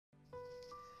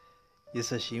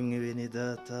Yesu ashimwe bene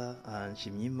data,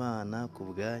 nshimye Imana ku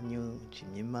bwanyu,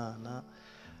 nshimye Imana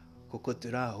kuko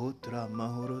turi aho, turi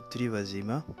amahoro, turi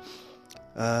bazima.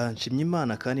 Nshimye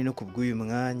Imana kandi no ku bw'uyu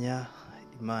mwanya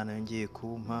Imana yongeye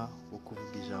kumpa wo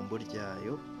kuvuga ijambo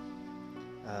ryayo.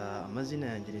 Amazina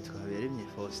yanjye nitwa Habiyaremye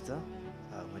Faustin,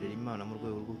 nkorera Imana mu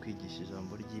rwego rwo kwigisha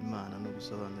ijambo ry'Imana no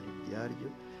gusobanura ibyaryo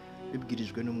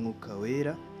bibwirijwe n'Umwuka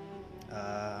Wera.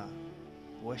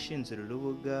 Uwashinze uru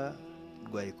rubuga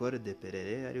rwa Ecole de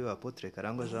Perere ariwe Apotre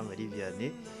Karangwa Jean Marie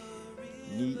Vianney,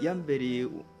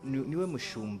 niwe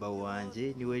mushumba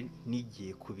wanjye, niwe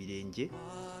nigiye ku birenge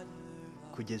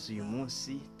kugeza uyu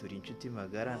munsi. Turi inshuti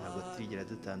magara, ntabwo twigera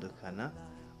dutandukana.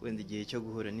 Wenda igihe cyo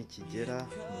guhura nikigera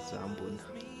muzambona.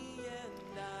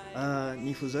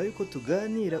 Nifuza yuko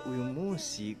tuganira uyu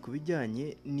munsi ku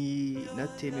bijyanye na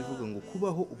teme ivuga ngo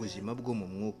kubaho ubuzima bwo mu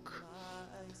mwuka.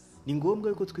 Ni ngombwa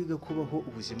yuko twiga kubaho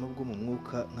ubuzima bwo mu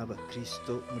mwuka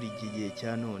nk'abakristo muri iki gihe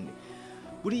cya none.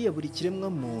 Buriya buri kiremwa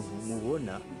muntu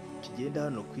mubona kigenda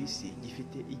hano ku isi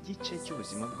gifite igice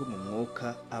cy'ubuzima bwo mu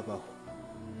mwuka abaho.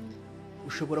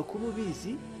 Ushobora kuba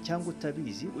ubizi cyangwa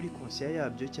utabizi, uri konsiya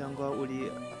yabyo cyangwa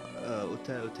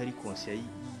utari konsiya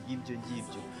y'ibyo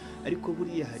ngibyo, ariko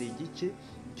buriya hari igice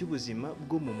cy'ubuzima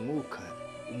bwo mu mwuka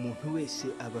umuntu wese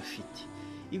aba afite.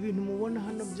 Ibintu mubona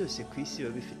hano byose ku isi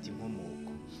biba bifite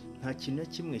inkomoko. Nta kintu na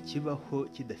kimwe kibaho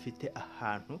kidafite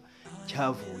ahantu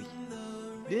cyavuye.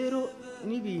 Rero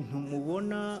n'ibintu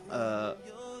mubona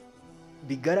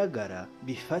bigaragara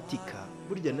bifatika,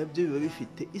 burya nabyo biba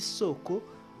bifite isoko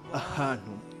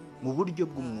ahantu mu buryo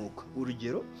bw'umwuka.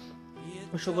 Urugero,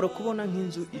 ushobora kubona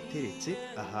nk'inzu iteretse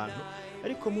ahantu,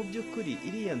 ariko mu by'ukuri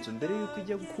iriya nzu mbere y'uko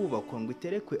ijya kubakwa ngo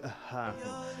iterekwe ahantu,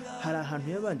 hari ahantu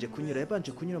yabanje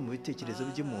kunyura mu bitekerezo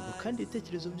by'umuntu, kandi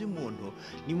ibitekerezo by'umuntu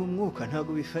ni mu mwuka,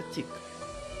 ntabwo bifatika.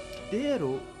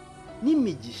 Rero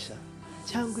n'imigisha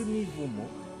cyangwa imivumo,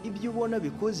 ibyo ubona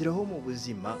bikozeraho mu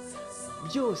buzima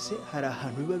byose hari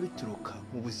ahantu biba bituruka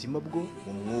mu buzima bwo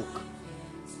mu mwuka.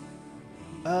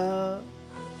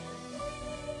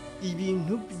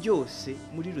 Ibintu byose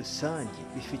muri rusange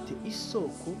bifite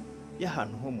isoko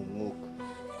y'ahantu ho mu mwuka.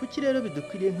 Kuki rero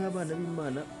bidukwiriye nk'abana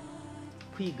b'Imana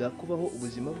kwiga kubaho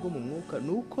ubuzima bwo mu mwuka? Ni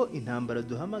uko intambara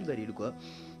duhamagarirwa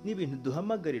n'ibintu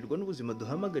duhamagarirwa n'ubuzima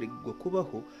duhamagarirwa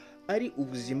kubaho ari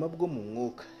ubuzima bwo mu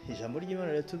mwuka. Ijambo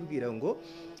ry'Imana riratubwira ngo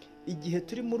igihe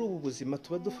turi muri ubu buzima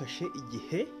tuba dufashe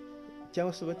igihe,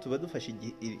 cyangwa se tuba dufashe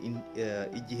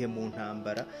igihe mu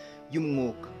ntambara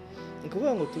y'umwuka. Ni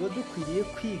ukuvuga ngo tuba dukwiriye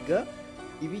kwiga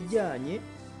ibijyanye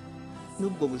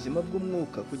n'ubwo buzima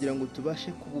bw'umwuka kugira ngo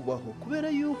tubashe kububaho, kubera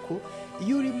yuko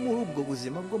iyo uri muri ubwo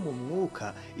buzima bwo mu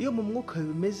mwuka, iyo mu mwuka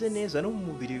bimeze neza no mu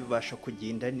mubiri bibasha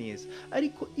kugenda neza.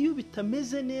 Ariko iyo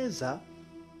bitameze neza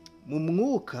mu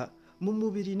mwuka, mu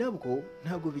mubiri nabwo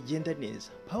ntabwo bigenda neza.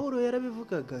 Pawulo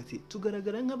yarabivugaga ati,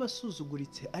 tugaragara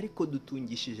nk'abasuzuguritse ariko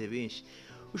dutungishije benshi.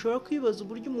 Ushobora kwibaza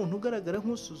uburyo umuntu ugaragara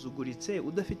nk'usuzuguritse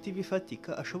udafite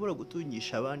ibifatika ashobora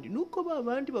gutungisha abandi. Nuko ba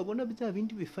bandi babona bya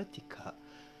bindi bifatika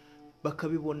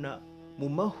bakabibona mu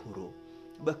mahoro,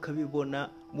 bakabibona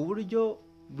mu buryo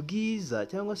bwiza,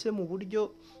 cyangwa se mu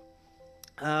buryo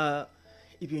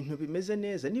ibintu bimeze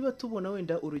neza. Niba tubona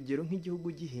wenda urugero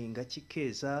nk'igihugu gihinga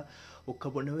kikeza,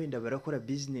 ukabona wenda barakora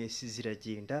bizinesi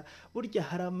ziragenda, burya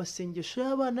hari amasengesho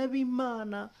y'abana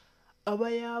b'Imana aba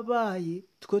yabaye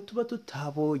twe tuba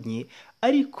tutabonye,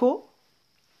 ariko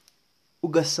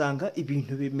ugasanga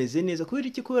ibintu bimeze neza. Kubera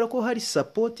iki? Kubera ko hari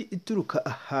sapoti ituruka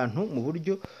ahantu mu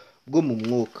buryo bwo mu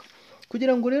mwuka.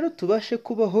 Kugira ngo rero tubashe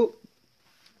kubaho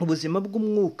ubuzima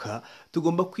bw'umwuka,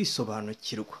 tugomba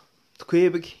kwisobanukirwa.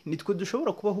 Twebwe nitwe dushobora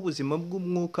kubaho ubuzima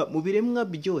bw'umwuka mu biremwa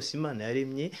byose Imana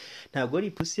yaremye. Ntabwo ari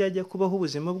ipusi yajya kubaho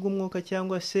ubuzima bw'umwuka,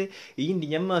 cyangwa se iyindi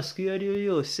nyamaswa iyo ari yo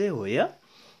yose, oya.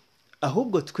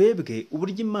 Ahubwo twebwe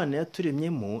uburyo Imana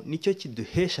yaturemyemo nicyo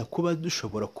kiduhesha kuba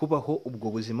dushobora kubaho ubwo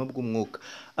buzima bw'umwuka.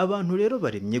 Abantu rero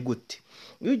baremye gute?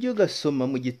 Iyo ugiye ugasoma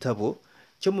mu gitabo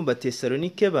cyo mu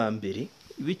Batesalonike ba mbere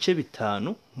ibice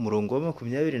 5 umurongo wa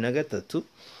 23,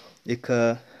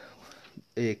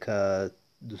 reka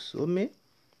dusome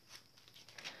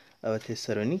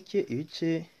Abatesalonike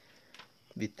ibice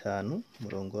 5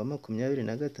 umurongo wa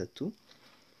 23,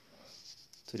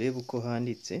 turebe uko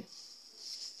handitse.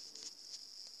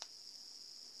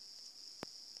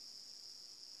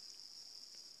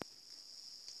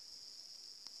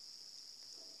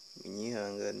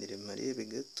 Munyihanganire marebe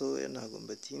gatoya, ntabwo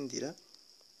mbatindira.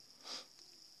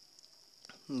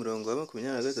 Umurongo wa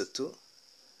 23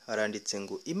 haranditse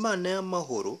ngo, Imana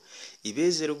y'amahoro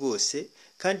ibeze rwose,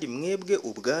 kandi mwebwe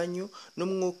ubwanyu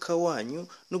n'umwuka wanyu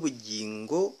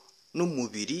n'ubugingo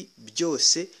n'umubiri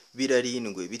byose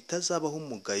birarindwe bitazabaho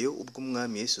umugayo ubwo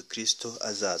umwami Yesu Kristo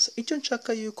azaza. Icyo nshaka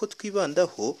yuko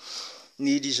twibandaho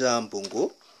ni iri jambo ngo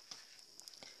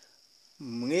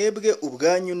mwebwe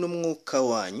ubwanyu n'umwuka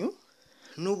wanyu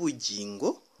n'ubugingo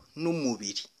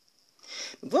n'umubiri.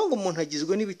 Ni ukuvuga ngo umuntu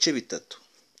agizwe n'ibice bitatu.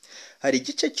 Hari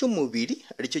igice cy'umubiri,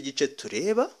 aricyo gice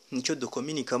tureba, nicyo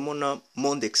dukominikamo na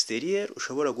monde exterieur.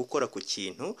 Ushobora gukora ku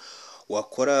kintu,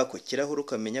 wakora ku kirahure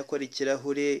ukamenya ko ari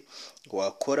ikirahure,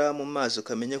 wakora mu mazi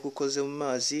ukamenya ko ukoze mu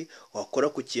mazi, wakora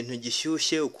ku kintu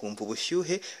gishyushye ukumva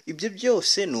ubushyuhe. Ibyo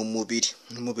byose ni umubiri.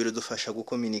 Umubiri udufasha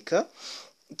gukominika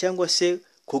cyangwa se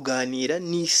kuganira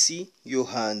n'isi yo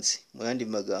hanze, mu yandi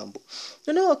magambo.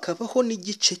 Noneho hakabaho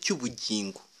n'igice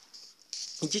cy'ubugingo.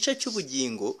 Igice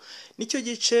cy'ubugingo nicyo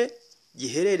gice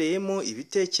giherereyemo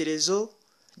ibitekerezo,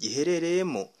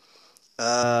 giherereyemo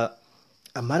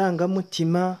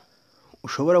amarangamutima.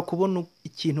 Ushobora kubona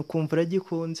ikintu ukumva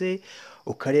uragikunze,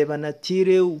 ukareba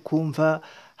natire ukumva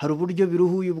hari uburyo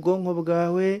biruhuye ubwonko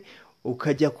bwawe,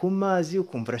 ukajya ku mazi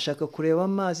ukumva urashaka kureba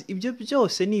amazi. Ibyo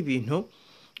byose ni ibintu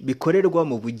bikorerwa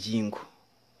mu bugingo.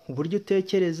 Uburyo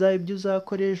utekereza, ibyo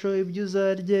uzakora ejo, ibyo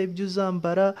uzarya, ibyo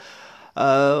uzambara,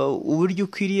 uburyo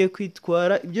ukwiriye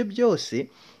kwitwara, ibyo byose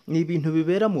ni ibintu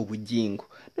bibera mu bugingo.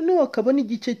 Noneho hakaba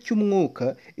n'igice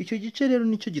cy'umwuka. Icyo gice rero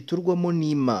nicyo giturwamo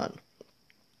n'Imana.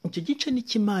 Icyo gice ni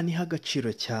Imana iha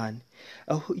agaciro cyane.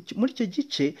 Aho muri icyo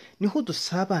gice niho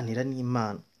dusabanira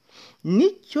n'Imana.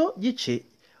 Nicyo gice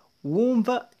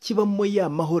wumva kibamo ya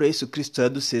mahoro Yesu Kristo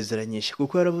yadusezeranyije,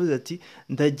 kuko yaravuze ati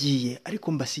ndagiye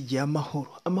ariko mbasigiye amahoro,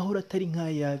 amahoro atari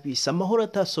nk'ay'ab'isi, amahoro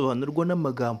atasobanurwa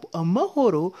n'amagambo,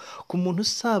 amahoro ku muntu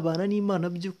usabana n'Imana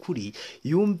by'ukuri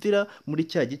yumvira muri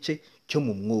cya gice cyo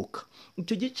mu mwuka.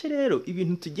 Icyo gice rero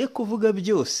ibintu tugiye kuvuga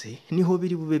byose niho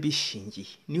biri bube bishingiye,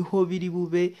 niho biri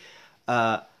bube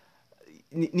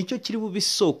nicyo kiri bube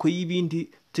isoko y'ibindi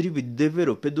turi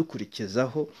bidevelope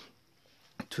dukurikizaho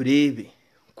turebe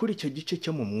kuri icyo gice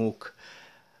cyo mu mwuka.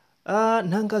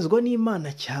 Ntangazwa n'Imana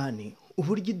cyane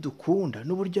uburyo idukunda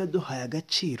n'uburyo yaduhaye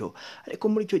agaciro, ariko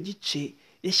muri icyo gice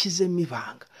yashyizemo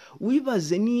ibanga.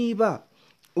 Wibaze niba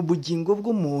ubugingo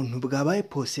bw'umuntu bwabaye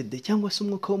posede cyangwa se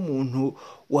umwuka w'umuntu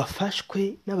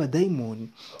wafashwe n'abadayimoni,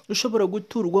 ushobora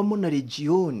guturwamo na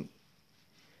legiyoni.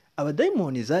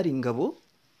 Abadayimoni zari ingabo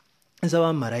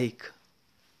z'abamarayika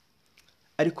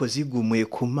ariko zigumuye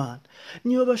ku Mana.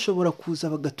 Niba bashobora kuza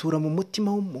bagatura mu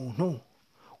mutima w'umuntu,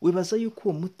 wibaza yuko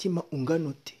uwo mutima ungana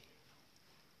ute?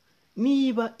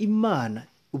 Niba Imana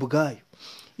ubwayo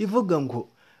ivuga ngo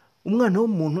umwana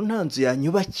w'umuntu nta nzu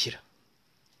yanyubakira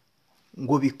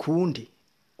ngo bikunde,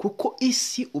 kuko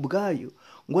isi ubwayo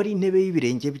ngo ari intebe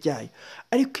y'ibirenge byayo,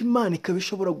 ariko Imana ikaba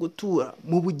ishobora gutura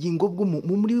mu bugingo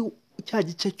muri cya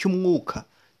gice cy'umwuka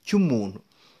cy'umuntu,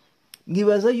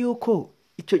 mwibaza yuko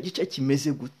icyo gice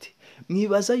kimeze gute?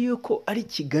 Mwibaza yuko ari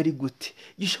kigari gute?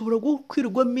 Gishobora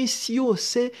gukwirwamo isi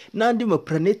yose n'andi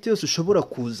maplanete yose ushobora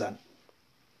kuzana,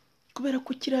 kubera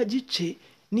ko kiriya gice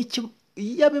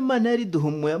yaba Imana yari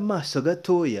duhumuye amaso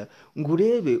gatoya ngo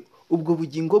urebe ubwo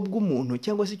bugingo bw'umuntu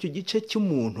cyangwa se icyo gice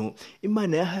cy'umuntu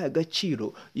Imana yahaye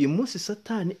agaciro. Uyu munsi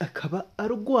Satani akaba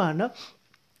arwana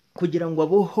kugira ngo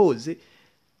abohoze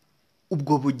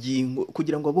ubwo bugingo,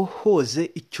 kugira ngo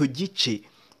abohoze icyo gice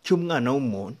cy'umwana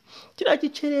w'umuntu. Kiriya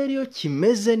gice rero iyo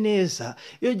kimeze neza,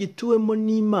 iyo gituwemo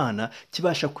n'Imana,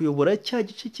 kibasha kuyobora cya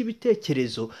gice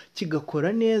cy'ibitekerezo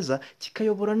kigakora neza,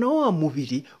 kikayobora na wa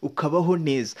mubiri ukabaho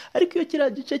neza. Ariko iyo kiriya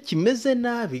gice kimeze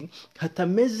nabi,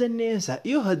 hatameze neza,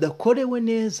 iyo hadakorewe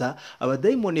neza,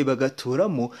 abadayimoni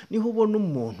bagaturamo, niho ubona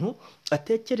umuntu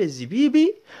atekereza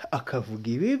ibibi, akavuga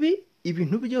ibibi,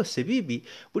 ibintu byose bibi.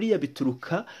 Buriya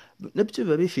bituruka nabyo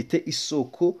biba bifite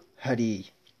isoko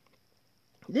hariya.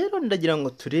 Rero ndagira ngo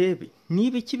turebe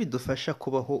niba iki bidufasha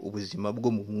kubaho ubuzima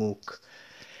bwo mu mwuka.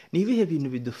 Ni ibihe bintu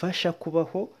bidufasha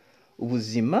kubaho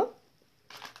ubuzima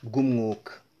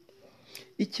bw'umwuka?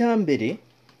 Icya mbere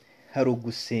hari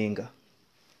ugusenga.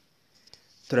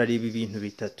 Turareba ibintu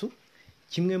bitatu,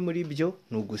 kimwe muri byo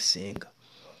ni ugusenga.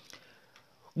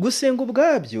 Gusenga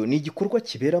ubwabyo ni igikorwa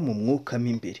kibera mu mwuka mo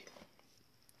imbere.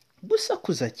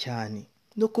 Gusakuza cyane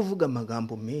no kuvuga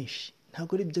amagambo menshi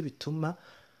ntabwo ari byo bituma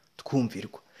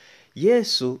twumvirwa.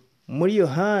 Yesu muri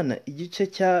Yohana igice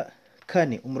cya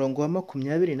 4 umurongo wa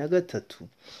 23,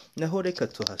 naho reka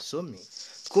tuhasome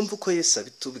twumva uko Yesu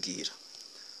abitubwira.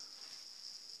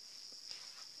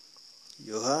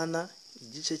 Yohana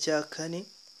igice cya 4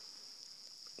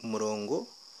 umurongo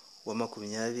wa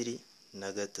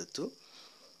 23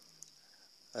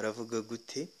 aravuga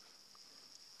gute?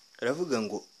 Aravuga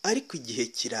ngo ariko igihe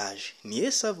kiraje, ni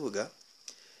Yesu avuga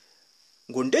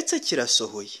ngo ndetse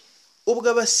kirasohoye, ubwo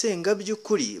abasenga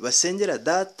by'ukuri basengera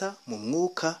data mu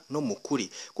mwuka no mu kuri,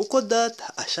 kuko data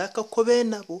ashaka ko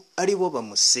bene abo ari bo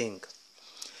bamusenga.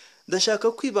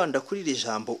 Ndashaka kwibanda kuri iri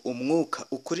jambo umwuka,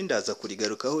 ukuri ndaza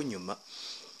kurigarukaho nyuma.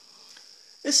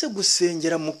 Ese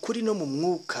gusengera mu kuri no mu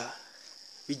mwuka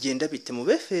bigenda bite? Mu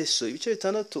Befeso ibice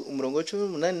 6 umurongo wa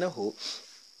 18 naho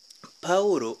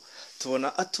Pawulo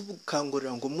tubona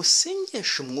atubukangurira ngo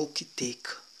musengeshe umwuka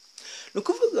iteka. Ni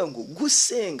ukuvuga ngo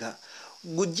gusenga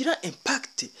kugira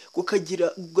impact,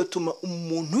 kugatuma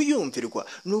umuntu yumvirwa,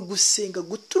 ni ugusenga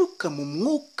guturuka mu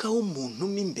mwuka w'umuntu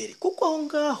imbere. Kuko aho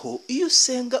ngaho iyo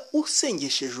usenga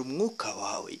usengesheje umwuka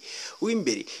wawe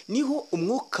w'imbere, niho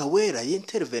umwuka wera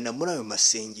yintervena muri ayo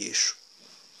masengesho.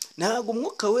 Ntabwo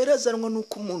umwuka wera azanwa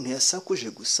nuko umuntu yasakuje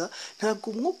gusa, ntabwo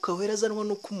umwuka wera azanwa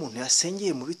nuko umuntu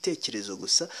yasengeye mu bitekerezo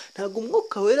gusa, ntabwo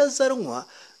umwuka wera azanwa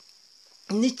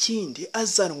n'ikindi,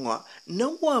 azanwa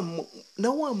na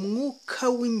wa mwuka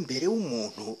w'imbere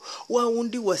w'umuntu, wa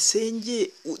wundi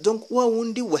wasengeye, wa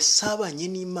wundi wasabanye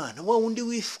n'Imana, wa wundi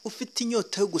ufite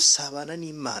inyota yo gusabana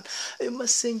n'Imana. Ayo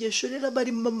masengesho rero aba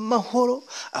arimo amahoro,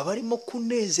 aba arimo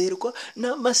kunezerwa,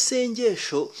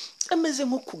 n'amasengesho ameze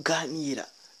nko kuganira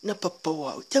na papa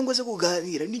wawe cyangwa se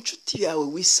kuganira n'inshuti yawe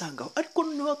wisangaho, ariko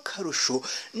noneho akarusho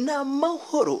ni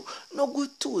amahoro no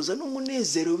gutuza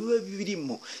n'umunezero biba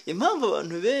birimo. Impamvu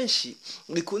abantu benshi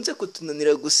bikunze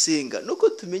kutunanira gusenga nuko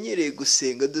tumenyereye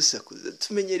gusenga dusakuza,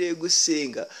 tumenyereye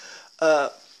gusenga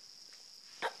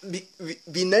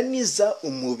binaniza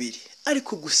umubiri,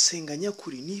 ariko gusenga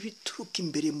nyakuri ni ibituruka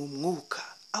imbere mu mwuka,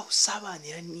 aho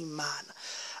usabanira n'Imana,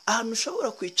 ahantu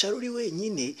ushobora kwicara uri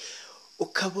wenyine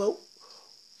ukaba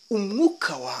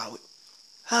umwuka wawe.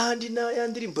 Handi na ya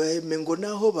ndirimbo ya Mengo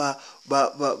naho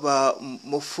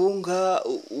mufunga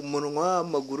umunwa,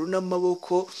 amaguru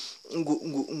n'amaboko, ngo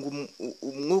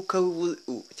umwuka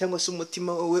cyangwa se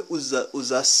umutima wawe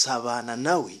uzasabana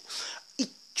nawe.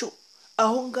 Icyo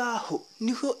aho ngaho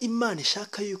niho Imana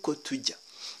ishaka yuko tujya.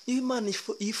 Imana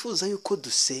yifuza yuko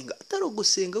dusenga, atari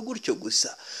ugusenga gutyo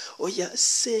gusa, oya,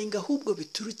 senga ahubwo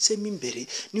biturutsemo imbere,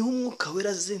 niho umwuka wera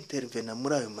azintervena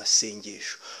muri ayo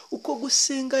masengesho. Uko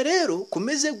gusenga rero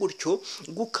kumeze gutyo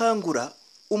gukangura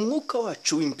umwuka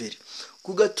wacu w'imbere,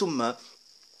 kugatuma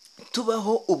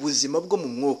tubaho ubuzima bwo mu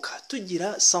mwuka,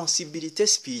 tugira sensibilité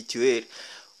spirituelle.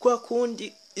 Kwa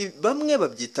kundi bamwe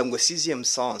babyita ngo sixième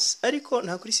sens, ariko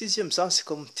nta kuri sixième sens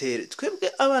komutere.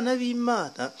 Twebwe abana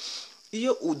b'Imana,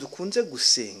 iyo dukunze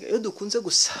gusenga, iyo dukunze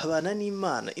gusabana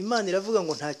n'Imana, Imana iravuga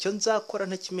ngo ntacyo nzakora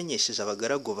ntakimenyesheje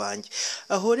abagaragu banjye.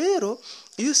 Aho rero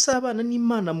iyo usabana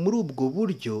n'Imana muri ubwo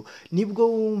buryo, nibwo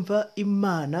wumva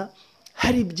Imana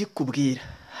hari ibyo ikubwira,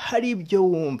 hari ibyo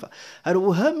wumva. Hari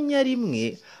ubuhamya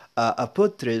rimwe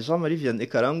Apotre Jean Marie Vianney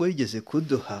Karango yigeze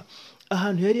kuduha,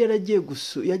 ahantu yari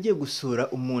yagiye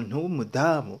gusura umuntu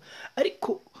w'umudamu,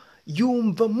 ariko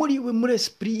yumva muri we, muri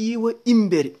esprit yiwe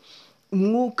imbere,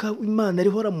 umwuka w'Imana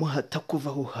ariho aramuhata kuva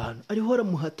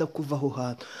aho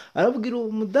hantu, arabwira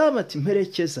uwo mudamu ati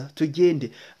mperekeza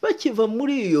tugende. Bakiva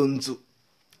muri iyo nzu,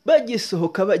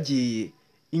 bagisohoka bagiye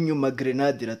inyuma,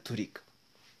 grenade iraturika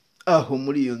aho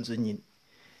muri iyo nzu nyine.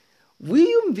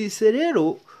 Wiyumvise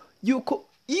rero yuko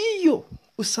iyo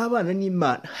usabana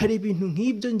n'Imana hari ibintu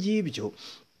nk'ibyo ngibyo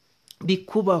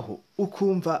bikubaho,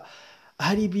 ukumva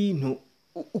hari ibintu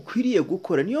ukwiriye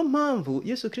gukora. Niyo mpamvu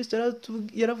Yesu Kristo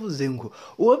yaravuze ngo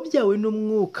uwabyawe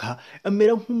n'umwuka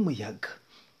amera nk'umuyaga,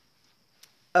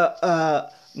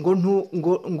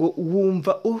 ngo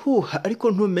wumva uhuha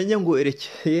ariko ntumenya ngo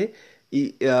werekeye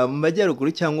mu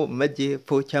majyaruguru cyangwa mu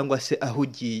majyepfo cyangwa se aho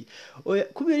ugiye.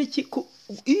 Kubera iki?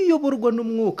 Iyo uyoborwa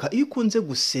n'umwuka, iyo ukunze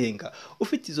gusenga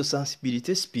ufite izo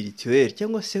sensibilité spirituelle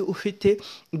cyangwa se ufite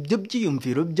ibyo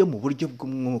byiyumviro byo mu buryo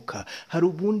bw'umwuka, hari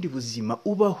ubundi buzima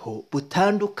ubaho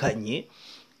butandukanye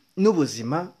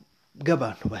n'ubuzima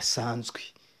bw'abantu basanzwe.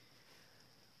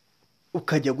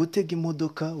 Ukajya gutega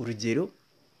imodoka, urugero,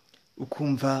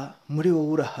 ukumva muri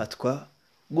wowe urahatwa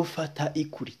gufata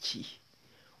ikurikiye,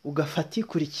 ugafata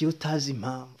ikurikiye utazi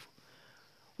impamvu.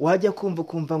 Wajya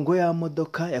kumva ngo ya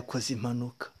modoka yakoze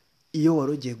impanuka iyo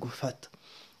warogiye gufata.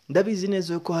 Ndabizi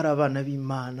neza yuko hari abana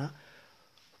b'Imana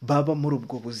baba muri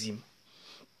ubwo buzima.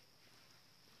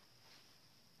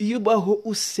 Iyo ubaho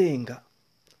usenga,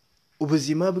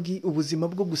 ubuzima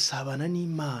bwo gusabana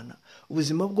n'Imana,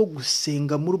 ubuzima bwo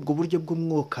gusenga muri ubwo buryo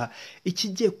bw'umwuka,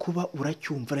 ikigiye kuba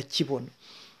uracyumva, urakibona.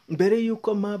 Mbere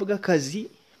yuko mpabwa akazi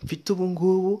mfite ubu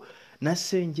ngubu,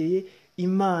 nasengeye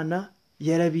Imana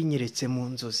yarabinyeretse mu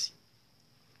nzozi.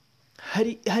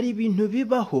 Hari ibintu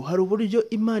bibaho, hari uburyo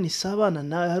Imana isabana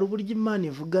nawe, hari uburyo Imana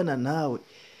ivugana nawe.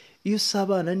 Iyo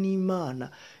usabana n'Imana,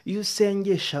 iyo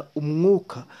usengesha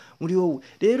umwuka muri wowe,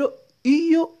 rero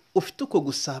iyo ufite uko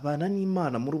gusabana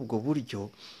n'Imana muri ubwo buryo,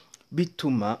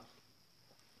 bituma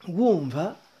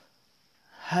wumva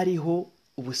hariho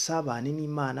ubusabane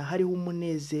n'Imana, hariho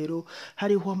umunezero,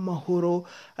 hariho amahoro,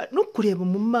 no kureba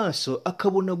mu maso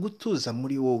akabona gutuza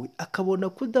muri wowe, akabona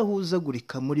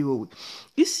kudahuzagurika muri wowe.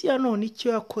 Isi ya none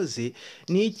icyo yakoze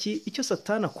ni iki? Icyo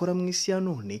Satani akora mu isi ya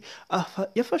none,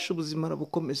 yafashe ubuzima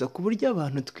arabukomeza ku buryo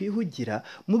abantu twihugira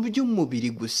mu by'umubiri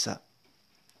gusa,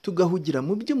 tugahugira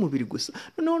mu by'umubiri gusa.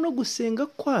 Noneho no gusenga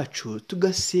kwacu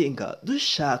tugasenga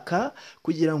dushaka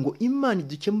kugira ngo Imana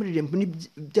idukemurire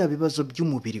bya bibazo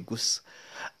by'umubiri gusa.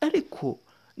 Ariko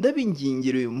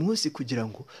ndabingingira uyu munsi kugira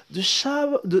ngo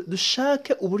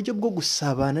dushake uburyo bwo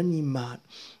gusabana n'Imana,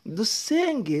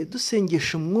 dusenge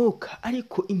dusengesha umwuka,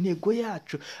 ariko intego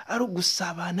yacu ari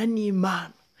ugusabana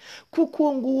n'Imana, kuko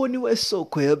uwo nguwo ni we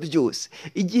soko ya byose.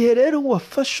 Igihe rero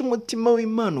wafashe umutima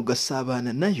w'Imana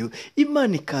ugasabana nayo,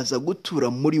 Imana ikaza gutura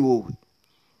muri wowe,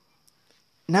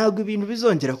 ntabwo ibintu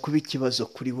bizongera kuba ikibazo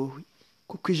kuri wowe,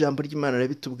 kuko ijambo ry'Imana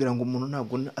rirabitubwira ngo umuntu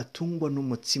ntabwo atungwa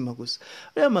n'umutsima gusa.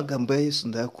 Aya magambo ya Yesu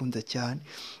ndayakunda cyane,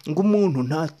 ngo umuntu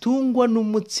ntatungwa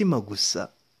n'umutsima gusa,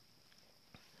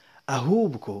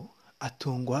 ahubwo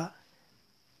atungwa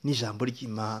n'ijambo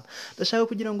ry'Imana. Ndashaka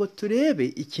kugira ngo turebe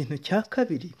ikintu cya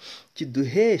kabiri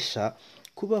kiduhesha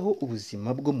kubaho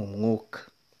ubuzima bwo mu mwuka.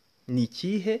 Ni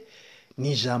ikihe?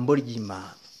 Ni ijambo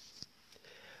ry'Imana.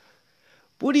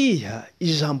 Buriya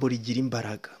ijambo rigira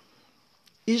imbaraga.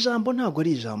 Ijambo ntabwo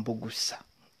ari ijambo gusa.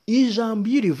 Ijambo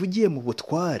iyo rivugiye mu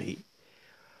butware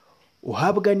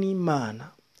uhabwa n'Imana,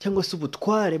 cyangwa se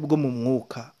ubutware bwo mu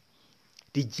mwuka,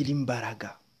 rigira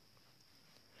imbaraga.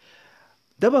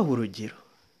 Ndabaha urugero.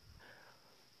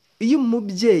 Iyo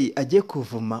umubyeyi agiye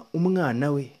kuvuma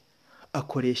umwana we,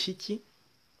 akoresha iki?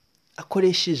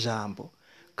 Akoresha ijambo.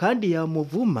 Kandi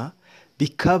yamuvuma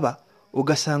bikaba,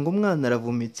 ugasanga umwana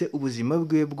aravumitse, ubuzima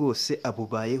bwe bwose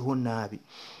abubayeho nabi.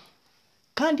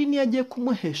 Kandi niyo agiye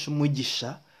kumuhesha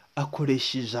umugisha,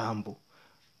 akoresha ijambo,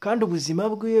 kandi ubuzima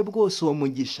bwe bwose uwo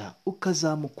mugisha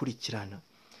ukazamukurikirana.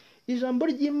 Ijambo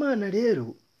ry'Imana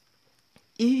rero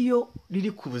iyo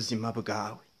riri ku buzima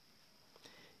bwawe,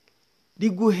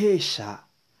 riguhesha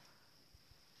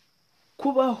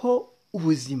kubaho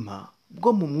ubuzima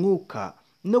bwo mu mwuka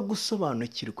no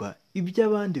gusobanukirwa ibyo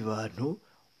abandi bantu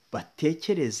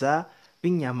batekereza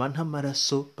b'inyama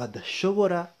n'amaraso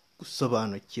badashobora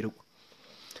gusobanukirwa.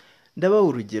 Ndabaha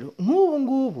urugero. Nk'ubu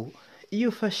ngubu iyo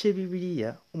ufashe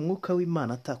Bibiliya, umwuka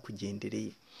w'Imana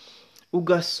atakugendereye,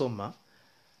 ugasoma,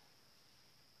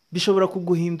 bishobora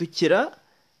kuguhindukira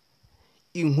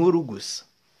inkuru gusa,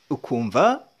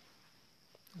 ukumva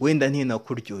wenda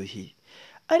ntinakuryoheye.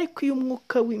 Ariko iyo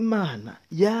umwuka w'Imana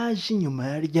yaje inyuma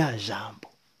ya rya jambo,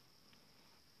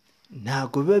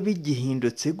 ntabwo biba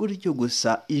bigihindutse gutyo gusa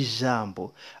ijambo,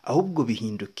 ahubwo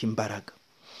bihinduka imbaraga.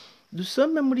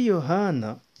 Dusome muri Yohana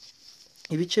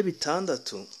ibice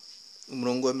 6,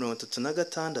 umurongo wa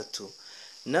 36,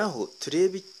 naho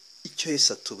turebe icyo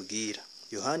Yesu atubwira.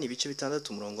 Yohana ibice 6,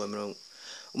 umurongo wa 63.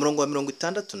 Umurongo wa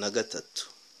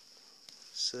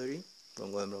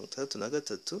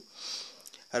 63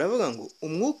 aravuga ngo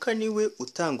umwuka niwe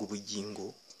utanga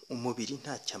ubugingo, umubiri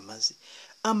ntacyo amaze.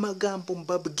 Amagambo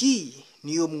mbabwiye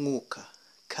niyo mwuka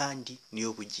kandi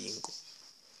niyo bugingo.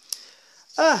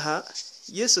 Aha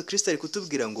Yesu Kristo ari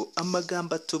kutubwira ngo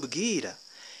amagambo atubwira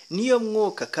niyo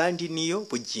mwuka kandi niyo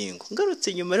bugingo.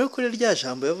 Ngarutse nyuma rero kuri rya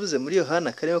jambo yavuze muri Yohana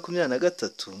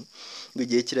 23, ngo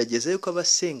igihe kirageze yuko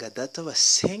abasenga Data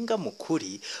basenga mu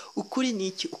kuri. Ukuri ni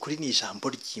iki? Ukuri ni ijambo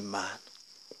ry'Imana.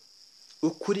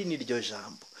 Ukuri ni ryo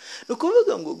jambo. Ni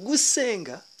ukuvuga ngo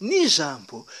gusenga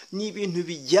n'ijambo ni ibintu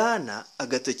bijyana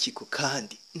agatoki ku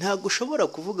kandi. Ntabwo ushobora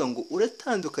kuvuga ngo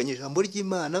uratandukanye ijambo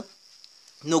ry'Imana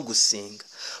no gusenga.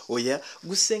 Oya,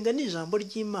 gusenga n'ijambo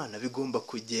ry'Imana bigomba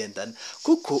kugendana,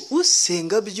 kuko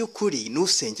usenga by'ukuri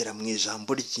n'usengera mu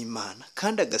ijambo ry'Imana,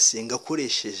 kandi agasenga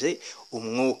akoresheje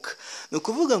umwuka. Ni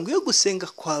ukuvuga ngo iyo gusenga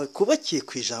kwawe kubakiye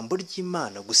ku ijambo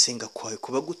ry'Imana, gusenga kwawe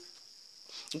kuba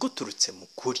guturutse mu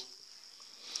kuri.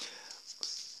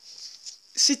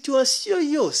 Situasiyo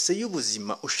yose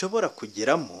y'ubuzima ushobora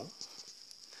kugeramo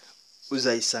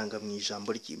uzayisanga mu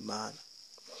ijambo ry'Imana.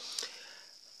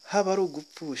 Haba ari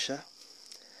ugupfusha,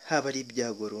 haba ari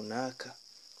ibyago runaka,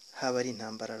 haba ari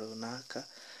intambara runaka,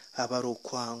 haba ari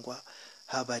ukwangwa,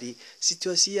 haba ari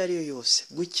situasiyo iyo ari yo yose,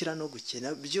 gukira no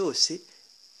gukena, byose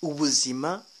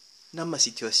ubuzima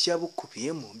n'amasituasiyo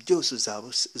abukubiyemo byose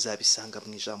uzabisanga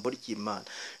mu ijambo ry'Imana.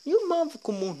 Niyo mpamvu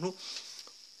ku muntu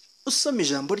usoma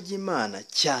ijambo ry'Imana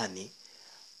cyane,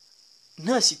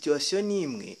 nta situasiyo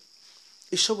n'imwe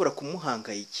ishobora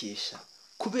kumuhangayikisha,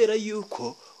 kubera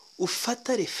yuko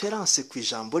ufata reference ku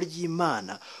ijambo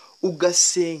ry'Imana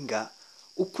ugasenga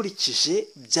ukurikije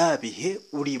bya bihe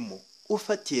urimo,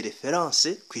 ufatiye referanse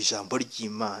ku ijambo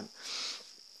ry'Imana.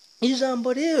 Ijambo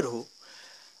rero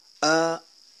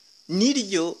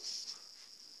niryo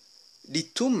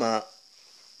rituma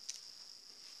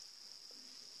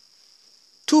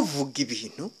tuvuga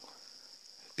ibintu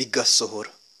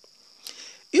bigasohora.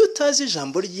 Iyo utazi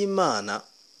ijambo ry'Imana,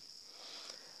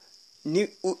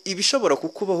 ibishobora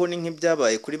kukubaho ni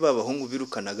nk'ibyabaye kuri ba bahungu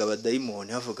birukanaga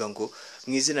abadayimoni, havuga ngo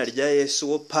mu izina rya Yesu,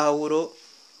 wo Pawulo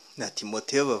na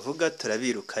Timoteyo bavuga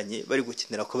turabirukanye, bari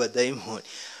gukenera ko badayimoni.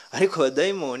 Ariko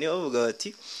abadayimoni bavuga bati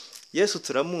Yesu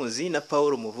turamuzi na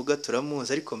Pawulo muvuga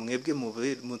turamuzi, ariko mwebwe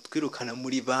mutwirukana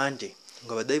muri bande?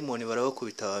 Ngo abadayimoni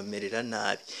barabakubita bamerera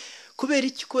nabi. Kubera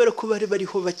iki? Kubera ko bari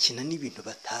bariho bakina n'ibintu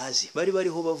batazi, bari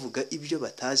bariho bavuga ibyo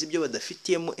batazi, ibyo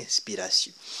badafitiyemo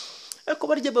inspiration. Ariko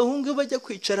barya abahungu bajya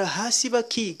kwicara hasi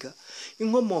bakiga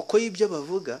inkomoko y'ibyo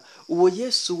bavuga, uwo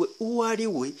Yesu we uwo ari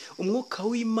we, umwuka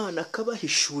w'Imana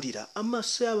akabahishurira,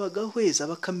 amaso yabo agahweza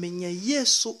bakamenya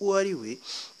Yesu uwo ari we,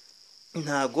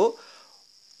 ntago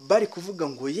bari kuvuga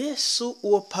ngo Yesu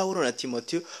uwo Pawulo na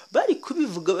Timoteyo, bari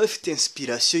kubivuga bafite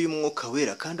inspiration y'umwuka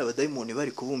wera, kandi abadayimoni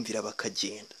bari kubumvira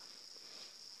bakagenda.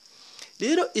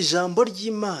 Rero ijambo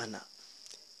ry'Imana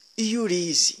iyo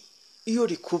urizi, iyo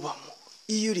rikubamo,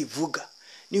 iyo rivuga,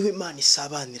 niho Imana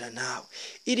isabanira nawe.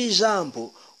 Iri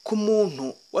jambo ku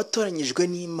muntu watoranyijwe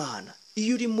n'Imana,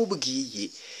 iyo urimubwiye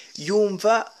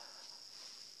yumva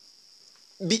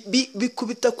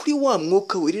bikubita kuri wa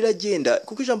mwuka we, riragenda.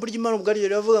 Kuko ijambo ry'Imana ubwaryo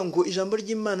riravuga ngo ijambo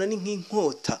ry'Imana ni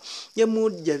nk'inkota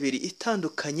y'amurya abiri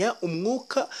itandukanya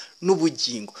umwuka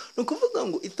n'ubugingo. Ni ukuvuga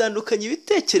ngo itandukanya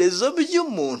ibitekerezo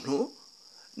by'umuntu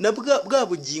na bwa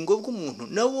bugingo bw'umuntu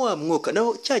na wa mwuka,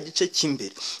 naho cya gice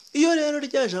cy'imbere. Iyo rero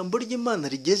rya jambo ry'Imana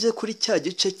rigeze kuri cya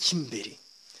gice cy'imbere,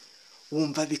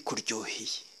 wumva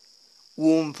bikuryoheye,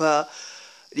 wumva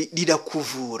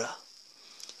rirakuvura,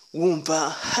 wumva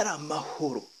hari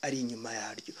amahoro ari inyuma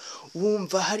yaryo,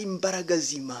 wumva hari imbaraga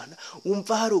z'Imana,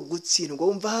 wumva hari ugutsindwa,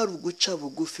 wumva hari uguca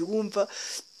bugufi, wumva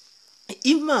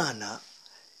Imana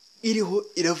iriho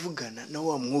iravugana na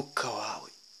wa mwuka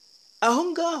wawe. Aho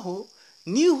ngaho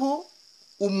niho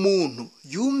umuntu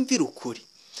yumvira ukuri.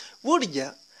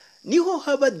 Burya niho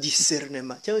haba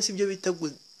discernement, cyangwa se ibyo bita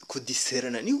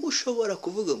kudiserana. Niho ushobora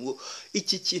kuvuga ngo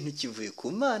iki kintu kivuye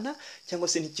ku Mana cyangwa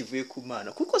se ntikivuye ku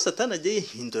Mana, kuko Satani ajya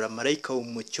yihindura marayika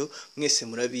w'umucyo, mwese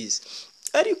murabizi.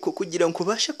 Ariko kugira ngo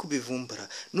ubashe kubivumbura,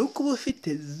 nuko uba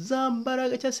ufite za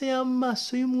mbaraga cyangwa se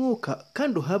y'amaso y'umwuka,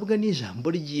 kandi uhabwa n'ijambo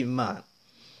ry'Imana,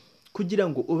 kugira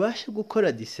ngo ubashe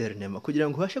gukora discernement, kugira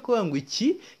ngo ubashe kuvuga ngo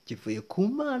iki kivuye ku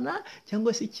Mana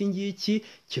cyangwa se iki ngiki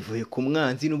kivuye ku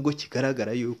mwanzi, nubwo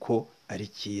kigaragara yuko ari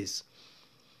cyiza.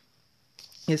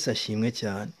 Yesu ashimwe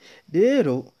cyane.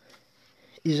 Rero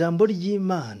ijambo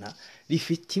ry'Imana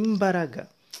rifite imbaraga.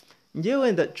 Ngewe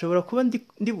wenda nshobora kuba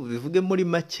ndi bubivuge muri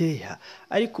makeya,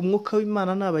 ariko umwuka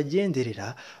w'Imana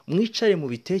nabagenderera, mwicare mu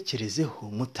bitekerezeho,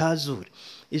 mutazure.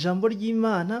 Ijambo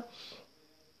ry'Imana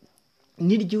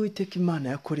niryo Uwiteka Imana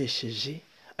yakoresheje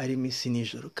ari isi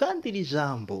n'ijoro. Kandi iri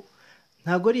jambo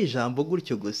ntabwo ari ijambo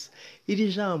gutyo gusa,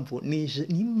 iri jambo ni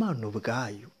Imana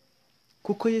ubwayo.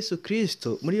 Kuko Yesu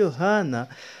Kristo muri Yohana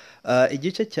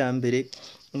igice cya mbere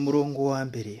umurongo wa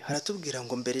mbere haratubwira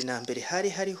ngo mbere na mbere hari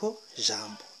hariho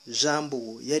jambo, jambo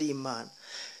uwo yari Imana,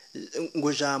 ngo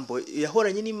jambo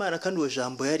yahoranye n'Imana, kandi uwo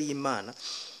jambo yari Imana.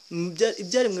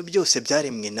 Ibyaremwe byose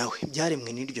byaremwe nawe, byaremwe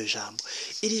n'iryo jambo.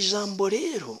 Iri jambo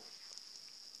rero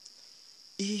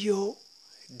iyo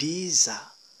riza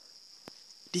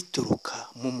rituruka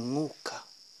mu mwuka,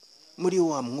 muri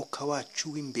wa mwuka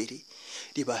wacu w'imbere,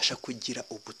 ribasha kugira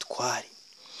ubutwari.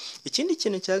 Ikindi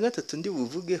kintu cya gatatu ndi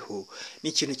buvugeho ni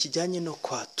ikintu kijyanye no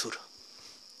kwatura.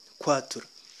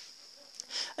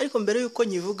 Ariko mbere yuko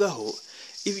nyivugaho,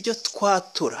 ibyo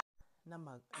twatura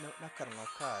n'akanwa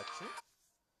kacu,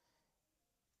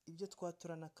 ibyo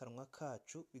twatura n'akanwa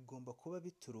kacu bigomba kuba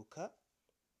bituruka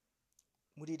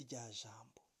muri rya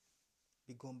jambo,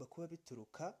 bigomba kuba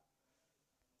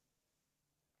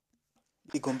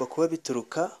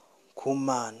bituruka ku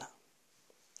Mana,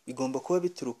 bigomba kuba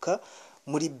bituruka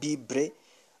muri Bible,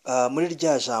 muri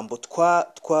rya jambo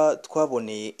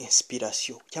twaboneye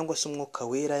inspiration, cyangwa se umwuka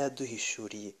wera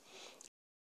yaduhishuriye.